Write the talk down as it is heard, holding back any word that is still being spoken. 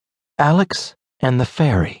Alex and the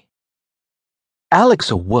Fairy. Alex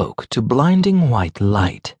awoke to blinding white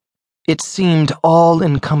light. It seemed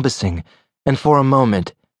all-encompassing, and for a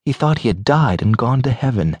moment he thought he had died and gone to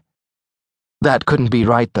heaven. That couldn't be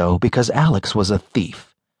right, though, because Alex was a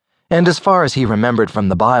thief. And as far as he remembered from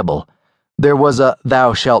the Bible, there was a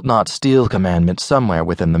 "thou shalt not steal" commandment somewhere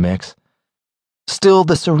within the mix. Still,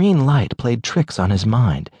 the serene light played tricks on his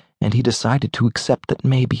mind, and he decided to accept that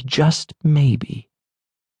maybe, just maybe,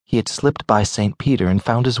 he had slipped by St. Peter and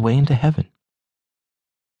found his way into heaven.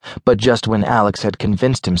 But just when Alex had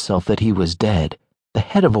convinced himself that he was dead, the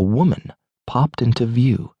head of a woman popped into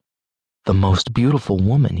view, the most beautiful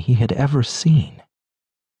woman he had ever seen.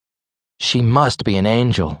 She must be an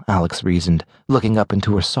angel, Alex reasoned, looking up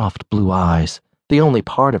into her soft blue eyes, the only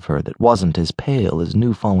part of her that wasn't as pale as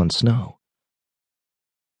new-fallen snow.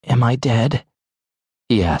 "Am I dead?"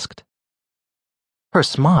 he asked. Her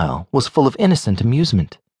smile was full of innocent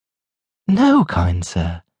amusement. "No, kind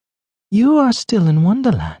sir. You are still in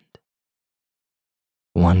Wonderland."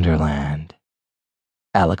 Wonderland.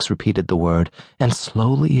 Alex repeated the word, and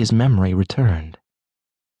slowly his memory returned.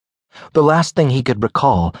 The last thing he could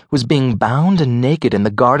recall was being bound and naked in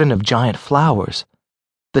the Garden of Giant Flowers.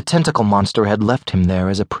 The tentacle monster had left him there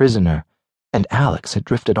as a prisoner, and Alex had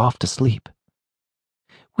drifted off to sleep.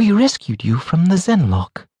 "We rescued you from the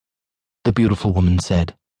Zenlock," the beautiful woman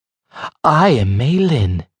said. "I am Mei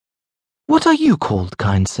Lin. What are you called,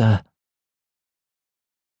 kind sir?"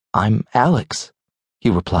 "I'm Alex," he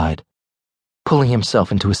replied, pulling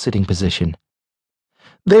himself into a sitting position.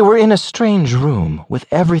 They were in a strange room, with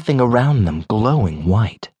everything around them glowing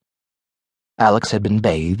white. Alex had been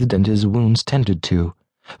bathed and his wounds tended to.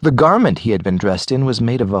 The garment he had been dressed in was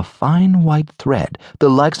made of a fine white thread, the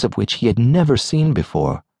likes of which he had never seen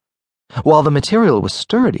before. While the material was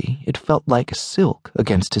sturdy, it felt like silk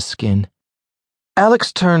against his skin.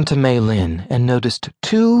 Alex turned to Mei Lin and noticed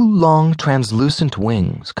two long, translucent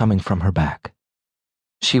wings coming from her back.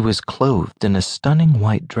 She was clothed in a stunning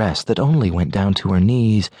white dress that only went down to her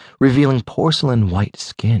knees, revealing porcelain white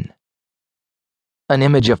skin. An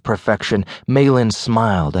image of perfection, Mei Lin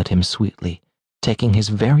smiled at him sweetly, taking his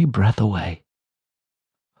very breath away.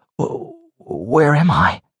 "Where am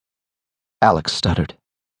I?" Alex stuttered.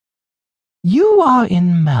 "You are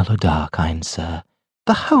in Malodar, kind sir,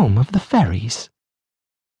 the home of the fairies."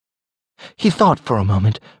 He thought for a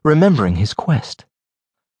moment, remembering his quest.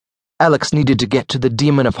 Alex needed to get to the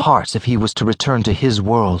Demon of Hearts if he was to return to his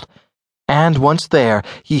world, and once there,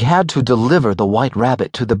 he had to deliver the White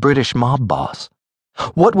Rabbit to the British mob boss.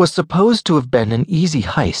 What was supposed to have been an easy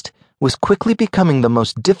heist was quickly becoming the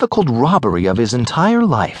most difficult robbery of his entire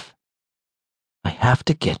life. "I have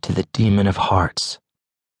to get to the Demon of Hearts,"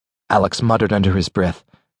 Alex muttered under his breath,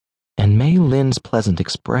 and Mei Lin's pleasant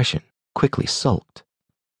expression quickly sulked.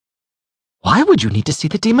 "Why would you need to see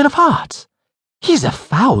the Demon of Hearts? He's a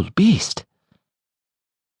foul beast."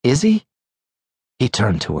 "Is he?" He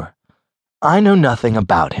turned to her. "I know nothing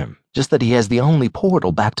about him, just that he has the only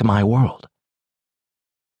portal back to my world."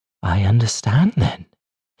 "I understand, then.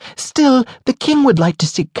 Still, the king would like to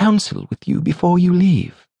seek counsel with you before you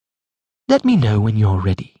leave. Let me know when you're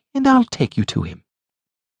ready, and I'll take you to him."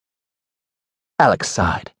 Alex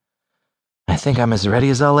sighed. "I think I'm as ready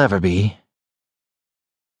as I'll ever be."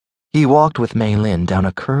 He walked with Mei Lin down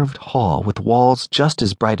a curved hall with walls just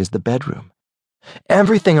as bright as the bedroom.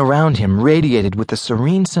 Everything around him radiated with a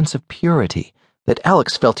serene sense of purity that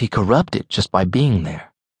Alex felt he corrupted just by being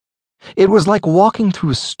there. It was like walking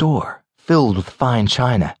through a store filled with fine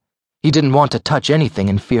china. He didn't want to touch anything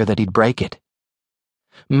in fear that he'd break it.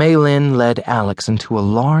 Mei Lin led Alex into a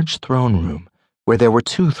large throne room where there were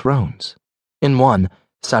two thrones. In one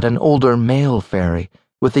sat an older male fairy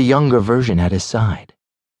with a younger version at his side.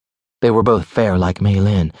 They were both fair like Mei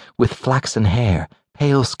Lin, with flaxen hair,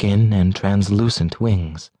 pale skin, and translucent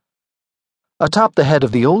wings. Atop the head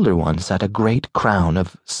of the older one sat a great crown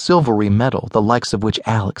of silvery metal, the likes of which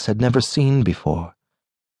Alex had never seen before.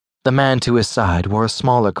 The man to his side wore a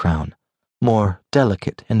smaller crown, more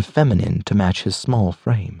delicate and feminine to match his small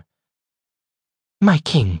frame. "My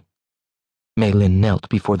king." Mei Lin knelt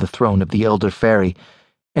before the throne of the elder fairy,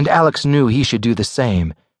 and Alex knew he should do the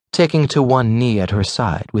same, taking to one knee at her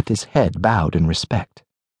side with his head bowed in respect.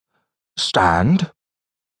 "Stand,"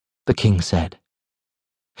 the king said.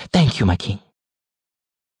 "Thank you, my king."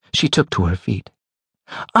 She took to her feet.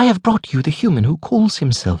 "I have brought you the human who calls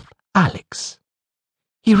himself Alex.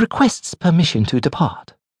 He requests permission to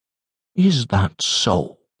depart." "Is that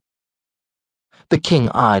so?" The king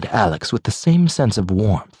eyed Alex with the same sense of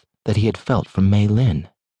warmth that he had felt from Mei Lin.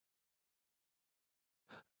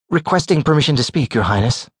 "Requesting permission to speak, Your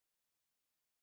Highness,"